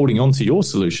holding on to your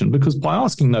solution, because by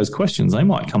asking those questions, they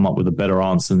might come up with a better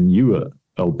answer than you were,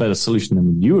 or better solution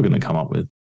than you were going to come up with.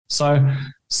 So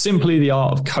simply the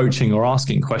art of coaching or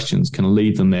asking questions can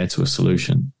lead them there to a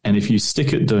solution. And if you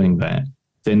stick at doing that,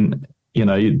 then, they're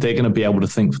going to be able to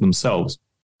think for themselves.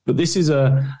 But this is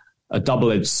a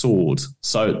double-edged sword.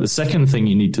 So the second thing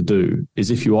you need to do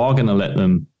is, if you are going to let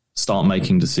them start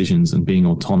making decisions and being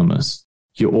autonomous,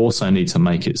 you also need to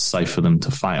make it safe for them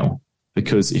to fail.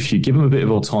 Because if you give them a bit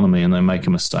of autonomy and they make a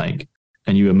mistake,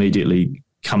 and you immediately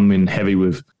come in heavy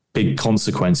with big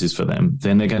consequences for them,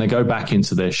 then they're going to go back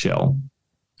into their shell.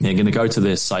 They're going to go to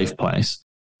their safe place,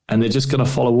 and they're just going to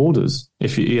follow orders.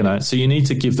 So you need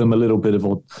to give them a little bit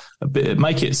of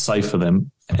make it safe for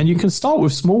them. And you can start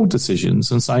with small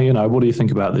decisions and say, what do you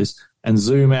think about this? And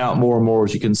zoom out more and more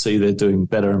as you can see they're doing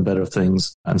better and better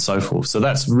things and so forth. So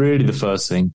that's really the first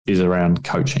thing, is around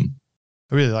coaching.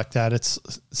 I really like that. It's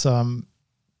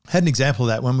had an example of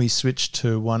that when we switched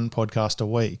to one podcast a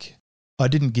week. I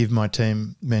didn't give my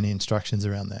team many instructions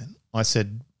around that. I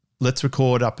said, let's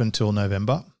record up until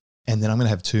November, and then I'm going to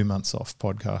have 2 months off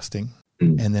podcasting,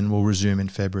 and then we'll resume in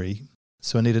February.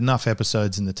 So I need enough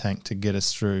episodes in the tank to get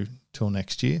us through till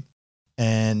next year,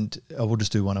 and I will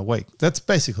just do one a week. That's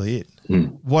basically it.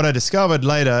 What I discovered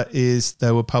later is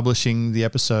they were publishing the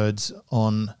episodes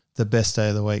on the best day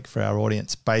of the week for our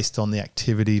audience, based on the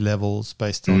activity levels,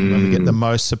 based on when we get the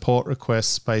most support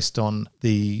requests, based on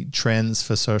the trends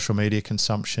for social media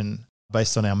consumption,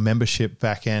 based on our membership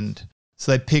back end.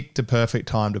 So they picked the perfect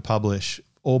time to publish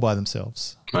all by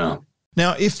themselves. Wow.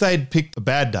 Now, if they'd picked a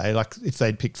bad day, like if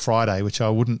they'd picked Friday, which I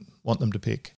wouldn't want them to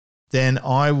pick, then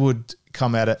I would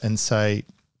come at it and say,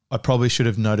 I probably should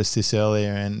have noticed this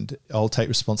earlier, and I'll take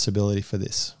responsibility for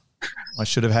this. I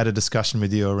should have had a discussion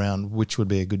with you around which would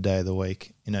be a good day of the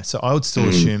week. So I would still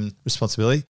assume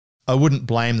responsibility. I wouldn't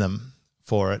blame them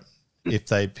for it if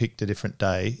they picked a different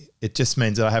day. It just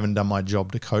means that I haven't done my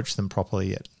job to coach them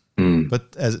properly yet.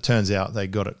 But as it turns out, they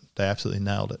got it. They absolutely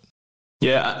nailed it.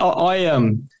 Yeah,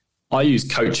 I use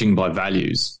coaching by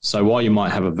values. So while you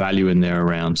might have a value in there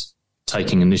around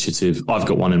taking initiative. I've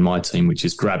got one in my team, which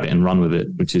is grab it and run with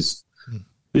it, which is,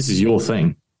 this is your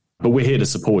thing, but we're here to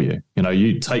support you. You know,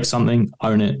 you take something,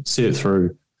 own it, see it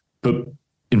through, but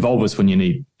involve us when you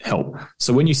need help.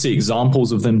 So when you see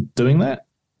examples of them doing that,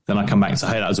 then I come back and say,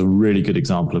 hey, that was a really good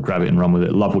example of grab it and run with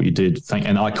it. Love what you did.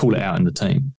 And I call it out in the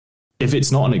team. If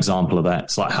it's not an example of that,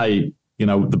 it's like, hey, you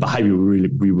know, the behavior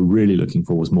we were really looking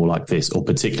for was more like this, or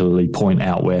particularly point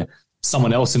out where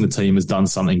someone else in the team has done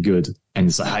something good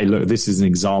and say, hey, look, this is an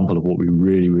example of what we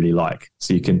really, really like.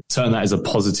 So you can turn that as a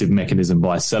positive mechanism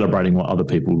by celebrating what other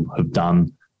people have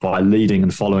done, by leading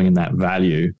and following in that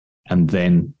value, and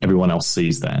then everyone else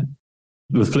sees that.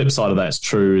 The flip side of that is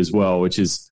true as well, which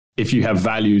is if you have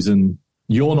values and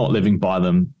you're not living by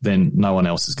them, then no one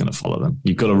else is going to follow them.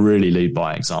 You've got to really lead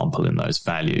by example in those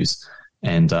values.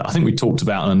 And I think we talked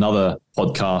about on another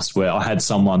podcast where I had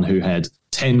someone who had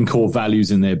 10 core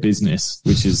values in their business,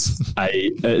 which is if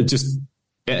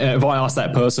I asked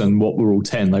that person what were all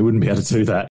 10, they wouldn't be able to do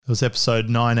that. It was episode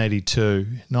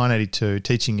 982,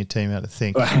 teaching your team how to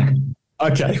think.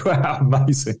 Okay, wow,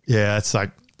 amazing. Yeah, it's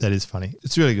like, that is funny.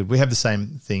 It's really good. We have the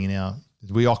same thing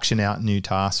we auction out new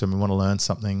tasks when we want to learn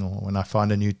something, or when I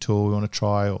find a new tool we want to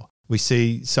try, or we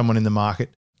see someone in the market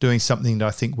doing something that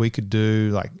I think we could do,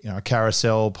 like, you know, a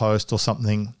carousel post or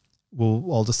something.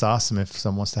 I'll just ask them if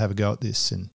someone wants to have a go at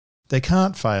this, and they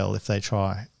can't fail if they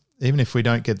try. Even if we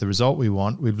don't get the result we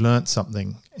want, we've learnt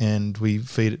something and we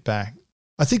feed it back.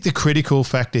 I think the critical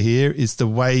factor here is the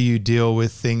way you deal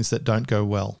with things that don't go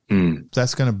well.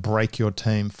 That's going to break your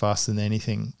team faster than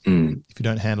anything if you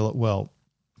don't handle it well.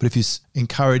 But if you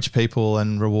encourage people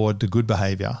and reward the good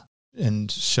behavior and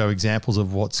show examples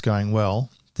of what's going well,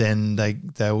 then they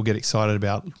will get excited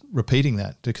about repeating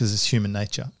that, because it's human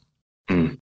nature.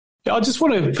 Yeah, I just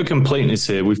want to, for completeness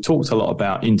here, we've talked a lot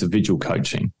about individual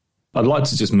coaching. I'd like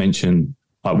to just mention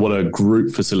what a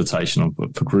group facilitation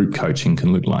for group coaching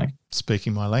can look like.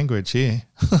 Speaking my language here.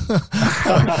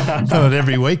 I've done it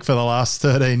every week for the last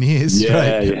 13 years.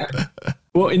 Yeah.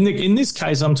 Well, in this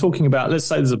case, I'm talking about, let's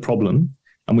say there's a problem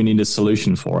and we need a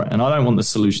solution for it. And I don't want the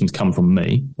solution to come from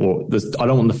me, or I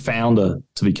don't want the founder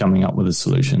to be coming up with a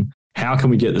solution. How can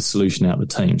we get the solution out of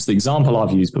the team? So the example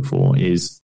I've used before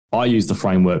is I use the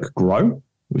framework GROW,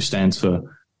 which stands for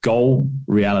Goal,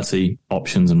 Reality,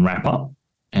 Options, and Wrap Up.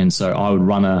 And so I would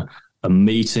run a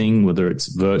meeting, whether it's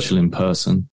virtual, in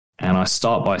person, and I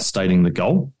start by stating the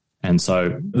goal. And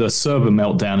so the server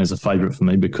meltdown is a favorite for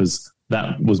me, because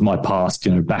that was my past,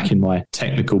 back in my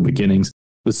technical beginnings.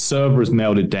 The server is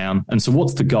melted down. And so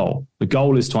what's the goal? The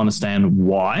goal is to understand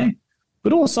why,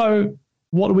 but also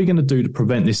what are we going to do to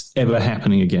prevent this ever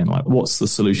happening again? Like, what's the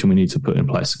solution we need to put in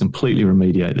place to completely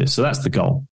remediate this? So that's the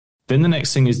goal. Then the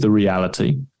next thing is the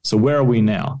reality. So where are we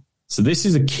now? So this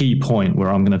is a key point where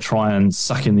I'm going to try and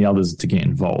suck in the others to get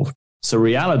involved. So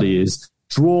reality is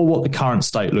draw what the current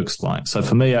state looks like. So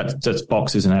for me, that's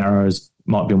boxes and arrows,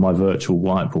 might be on my virtual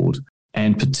whiteboard.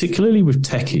 And particularly with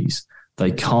techies,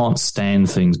 they can't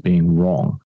stand things being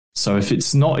wrong. So if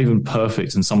it's not even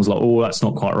perfect and someone's like, oh, that's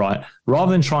not quite right,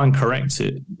 rather than try and correct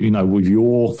it, with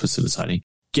your facilitating,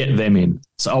 get them in.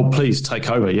 So, oh, please take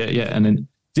over. Yeah. And then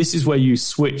this is where you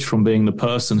switch from being the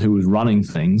person who was running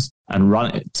things and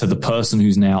run it to the person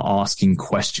who's now asking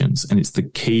questions. And it's the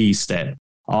key step,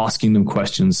 asking them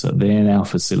questions that they're now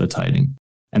facilitating.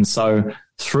 And so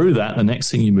through that, the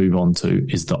next thing you move on to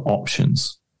is the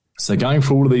options. So going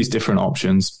through all of these different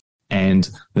options, and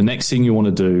the next thing you want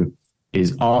to do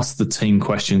is ask the team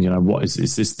question, what is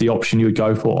this the option you would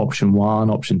go for? Option 1,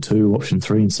 option 2, option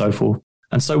 3, and so forth.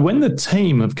 And so when the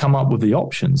team have come up with the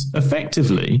options,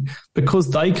 effectively, because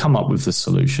they come up with the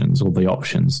solutions or the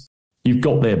options, you've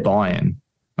got their buy-in.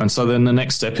 And so then the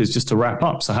next step is just to wrap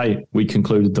up. So, hey, we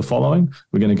concluded the following.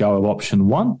 We're going to go with option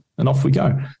 1, and off we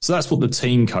go. So that's what the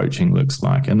team coaching looks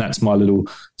like. And that's my little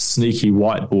sneaky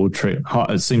whiteboard trick.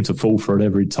 I seem to fall for it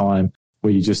every time,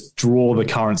 where you just draw the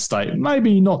current state,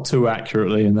 maybe not too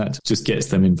accurately, and that just gets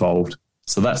them involved.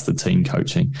 So that's the team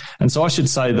coaching. And so I should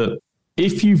say that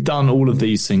if you've done all of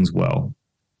these things well,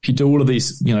 if you do all of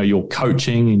these, you're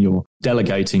coaching and you're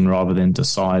delegating rather than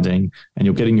deciding, and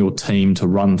you're getting your team to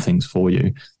run things for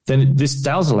you, then this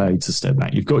does allow you to step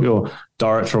back. You've got your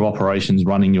director of operations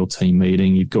running your team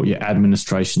meeting. You've got your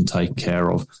administration taken care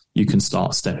of. You can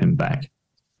start stepping back.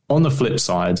 On the flip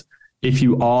side, if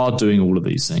you are doing all of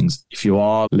these things, if you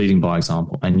are leading by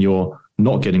example and you're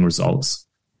not getting results,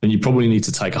 then you probably need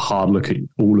to take a hard look at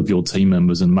all of your team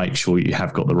members and make sure you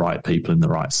have got the right people in the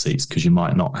right seats, because you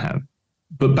might not have.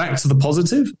 But back to the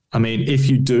positive. I mean, if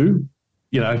you do,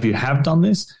 if you have done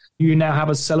this, you now have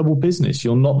a sellable business.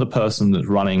 You're not the person that's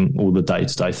running all the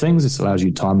day-to-day things. This allows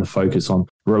you time to focus on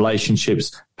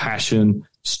relationships, passion,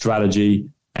 strategy,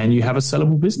 and you have a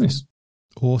sellable business.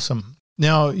 Awesome.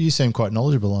 Now, you seem quite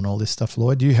knowledgeable on all this stuff,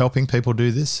 Lloyd. Are you helping people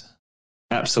do this?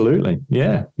 Absolutely.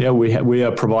 Yeah. We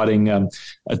are providing a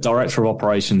director of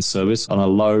operations service on a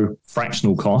low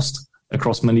fractional cost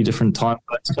across many different time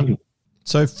zones.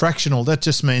 So fractional, that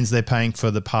just means they're paying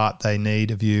for the part they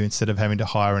need of you instead of having to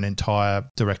hire an entire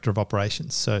director of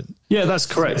operations. So yeah, that's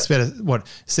correct. It's better,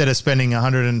 instead of spending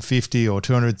 $150,000 or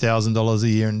 $200,000 a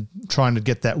year and trying to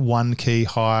get that one key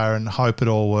hire and hope it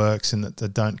all works and that they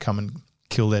don't come and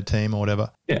kill their team or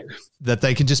whatever. Yeah. That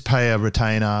they can just pay a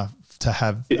retainer to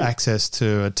have access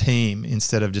to a team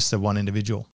instead of just a one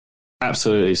individual.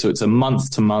 Absolutely. So it's a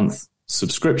month-to-month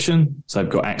subscription. So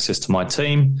they've got access to my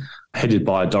team, headed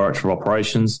by a director of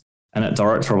operations. And that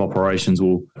director of operations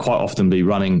will quite often be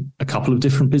running a couple of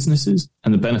different businesses.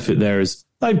 And the benefit there is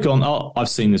they've gone, oh, I've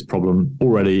seen this problem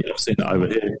already. I've seen it over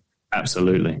here.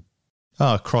 Absolutely.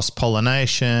 Oh,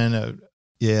 cross-pollination.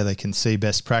 Yeah, they can see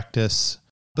best practice.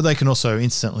 But they can also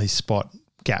instantly spot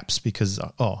gaps because,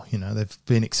 they've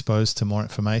been exposed to more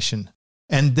information.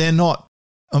 And they're not,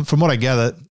 from what I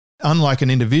gather, unlike an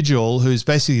individual who's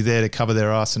basically there to cover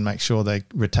their ass and make sure they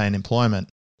retain employment,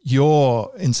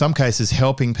 you're, in some cases,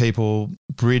 helping people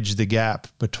bridge the gap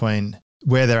between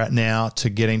where they're at now to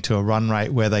getting to a run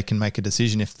rate where they can make a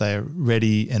decision if they're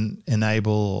ready and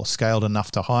able or scaled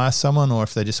enough to hire someone or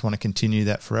if they just want to continue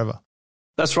that forever.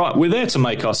 That's right. We're there to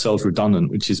make ourselves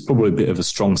redundant, which is probably a bit of a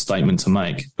strong statement to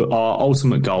make. But our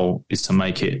ultimate goal is to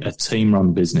make it a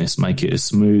team-run business, make it as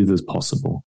smooth as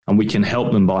possible. And we can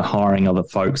help them by hiring other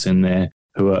folks in there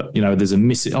who are, there's a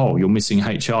missing, you're missing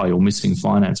HR, you're missing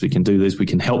finance. We can do this. We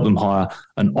can help them hire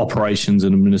an operations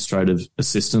and administrative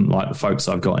assistant like the folks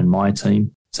I've got in my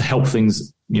team to help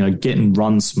things, get and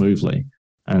run smoothly.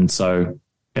 And so,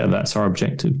 that's our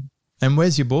objective. And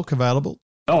where's your book available?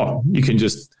 Oh, you can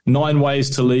just 9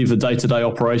 ways to leave the day-to-day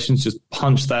operations. Just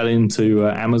punch that into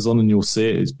Amazon and you'll see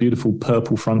it. It's beautiful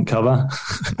purple front cover.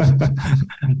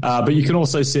 But you can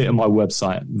also see it on my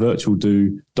website,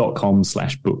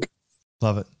 virtualdo.com/book.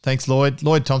 Love it. Thanks, Lloyd.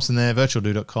 Lloyd Thompson there,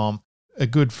 virtualdo.com. A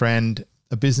good friend,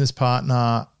 a business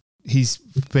partner. He's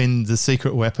been the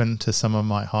secret weapon to some of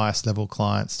my highest level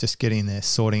clients, just getting there,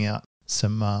 sorting out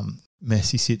some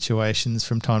messy situations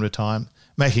from time to time,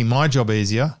 making my job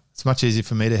easier. It's much easier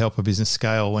for me to help a business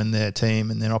scale when their team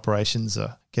and their operations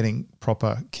are getting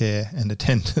proper care and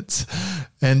attendance.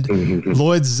 And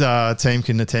Lloyd's team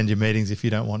can attend your meetings if you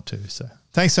don't want to. So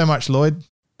thanks so much, Lloyd.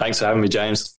 Thanks for having me,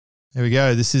 James. There we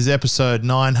go. This is episode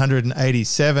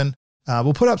 987.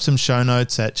 We'll put up some show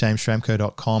notes at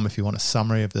jamesschramko.com if you want a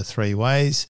summary of the 3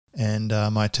 ways. And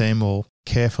my team will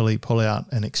carefully pull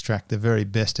out and extract the very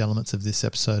best elements of this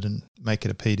episode and make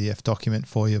it a PDF document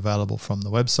for you available from the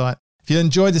website. If you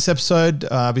enjoyed this episode,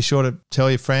 be sure to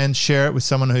tell your friends, share it with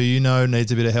someone who you know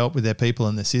needs a bit of help with their people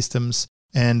and their systems.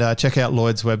 And check out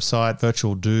Lloyd's website,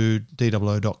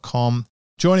 virtualdo.com.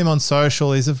 Join him on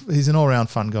social. He's an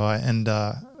all-round fun guy and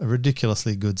a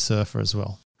ridiculously good surfer as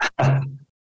well.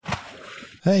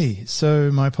 Hey,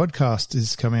 so my podcast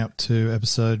is coming up to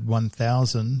episode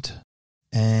 1000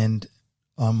 and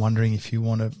I'm wondering if you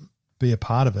want to be a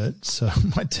part of it. So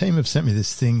my team have sent me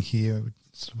this thing here,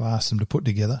 sort of asked them to put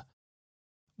together.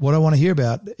 What I want to hear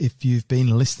about, if you've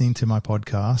been listening to my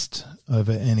podcast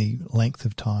over any length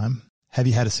of time, have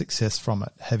you had a success from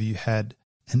it? Have you had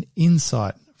an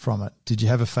insight from it? Did you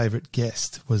have a favorite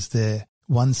guest? Was there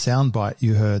one soundbite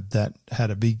you heard that had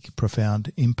a big,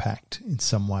 profound impact in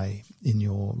some way in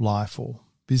your life or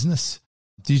business?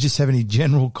 Do you just have any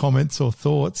general comments or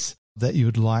thoughts that you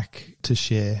would like to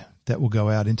share that will go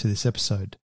out into this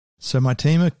episode? So my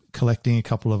team are collecting a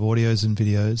couple of audios and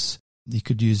videos. You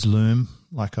could use Loom,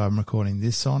 like I'm recording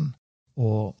this on,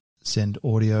 or send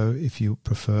audio if you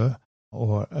prefer,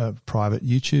 or a private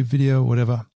YouTube video,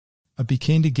 whatever. I'd be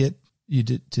keen to get you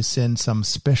to send some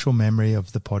special memory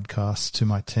of the podcast to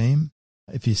my team.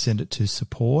 If you send it to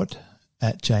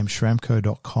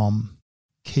support@jamesschramko.com,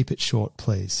 keep it short,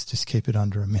 please. Just keep it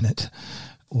under a minute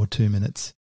or 2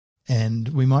 minutes. And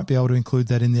we might be able to include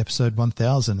that in the episode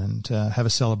 1000 and have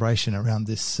a celebration around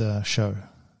this show.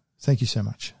 Thank you so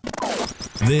much.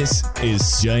 This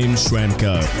is James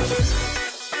Schramko.